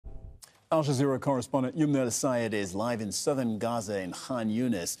Al Jazeera correspondent Yumna El-Sayed is live in southern Gaza in Khan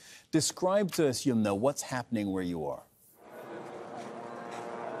Younis. Describe to us, Yumna, what's happening where you are.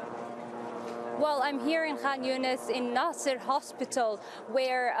 Well, I'm here in Khan Younis in Naser Hospital,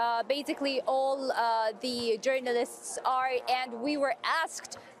 where basically all the journalists are, and we were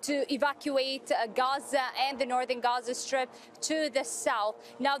asked to evacuate Gaza and the northern Gaza Strip to the south.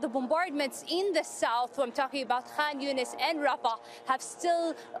 Now, the bombardments in the south, I'm talking about Khan Younis and Rafah, have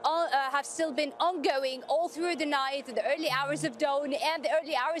still been ongoing all through the night, the early hours of dawn and the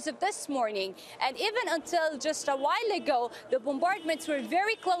early hours of this morning. And even until just a while ago, the bombardments were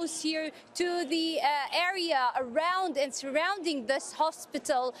very close here to the area around and surrounding this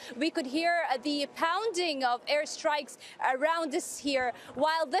hospital. We could hear the pounding of airstrikes around us here,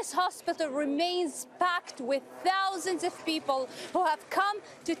 while this hospital remains packed with thousands of people who have come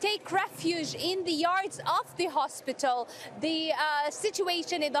to take refuge in the yards of the hospital. The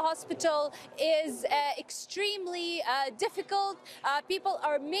situation in the hospital is extremely difficult. People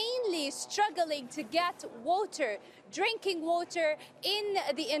are mainly struggling to get water. Drinking water in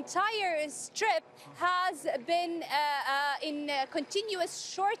the entire strip has been in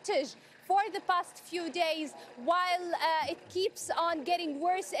continuous shortage for the past few days, while it keeps on getting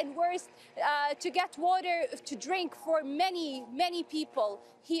worse and worse to get water to drink for many, many people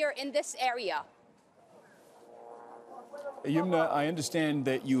here in this area. Yumna, I understand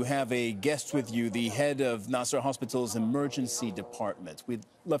that you have a guest with you, the head of Naser Hospital's emergency department. We'd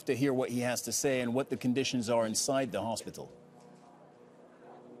love to hear what he has to say and what the conditions are inside the hospital.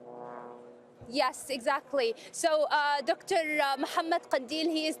 Yes, exactly. So Dr. Mohamed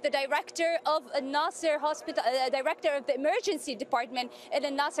Kandil, he is the director of Naser Hospital, director of the emergency department at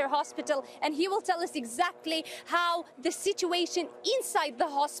Naser Hospital, and he will tell us exactly how the situation inside the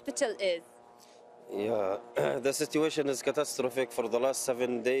hospital is. Yeah, the situation is catastrophic. For the last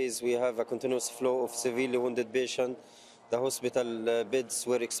 7 days, we have a continuous flow of severely wounded patients. The hospital beds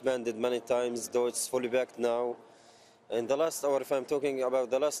were expanded many times, though it's fully packed now. In the last hour, if I'm talking about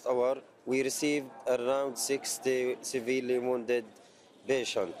the last hour, we received around 60 severely wounded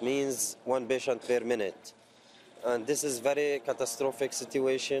patients, means one patient per minute. And this is very catastrophic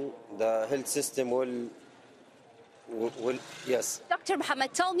situation. The health system will yes. Dr.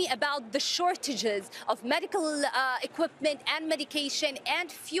 Mohamed, tell me about the shortages of medical equipment and medication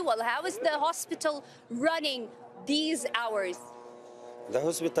and fuel. How is the hospital running these hours? The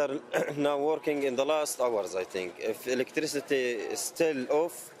hospital now working in the last hours, I think. If electricity is still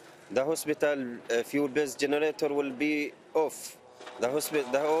off, the hospital fuel-based generator will be off. The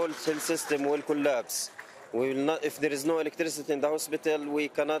whole health system will collapse. We will not, if there is no electricity in the hospital, we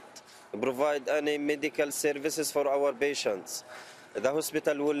cannot provide any medical services for our patients. The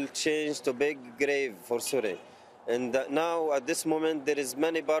hospital will change to big grave for Syria. And now, at this moment, there is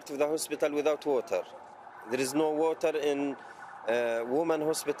many parts of the hospital without water. There is no water in women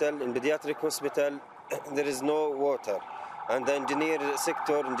hospital, in pediatric hospital, there is no water. And the engineering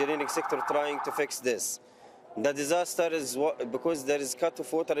sector trying to fix this. The disaster is because there is cut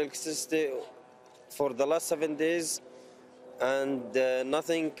of water electricity for the last 7 days, and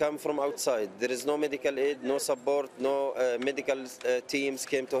nothing come from outside. There is no medical aid, no support, no medical teams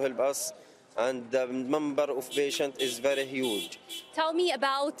came to help us, and the number of patients is very huge. Tell me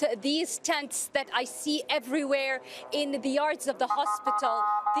about these tents that I see everywhere in the yards of the hospital.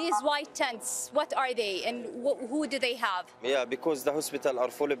 These white tents, what are they and who do they have? Yeah, because the hospital are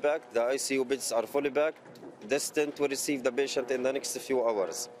fully packed, the ICU beds are fully packed. This tent will receive the patient in the next few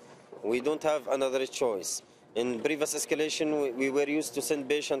hours. We don't have another choice. In previous escalation, we were used to send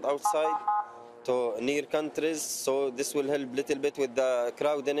patients outside to near countries, so this will help a little bit with the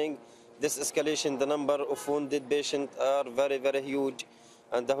crowding. This escalation, the number of wounded patients are very, very huge,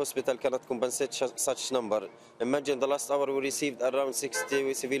 and the hospital cannot compensate such number. Imagine the last hour we received around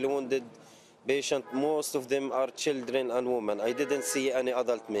 60 severely wounded patients. Most of them are children and women. I didn't see any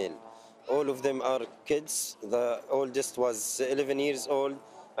adult male. All of them are kids. The oldest was 11 years old.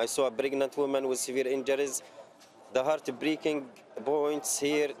 I saw a pregnant woman with severe injuries. The heartbreaking points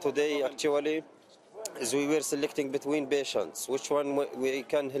here today, actually, is we were selecting between patients, which one we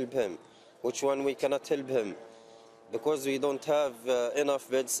can help him, which one we cannot help him, because we don't have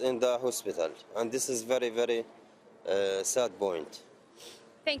enough beds in the hospital. And this is very, very sad point.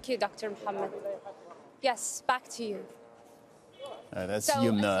 Thank you, Dr. Mohamed. Yes, back to you. That's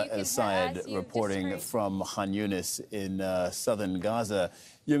Yumna El-Sayed reporting from Khan Younis in southern Gaza.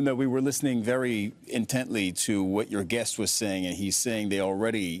 Yumna, we were listening very intently to what your guest was saying, and he's saying they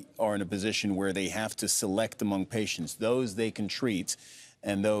already are in a position where they have to select among patients those they can treat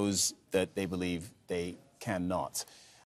and those that they believe they cannot.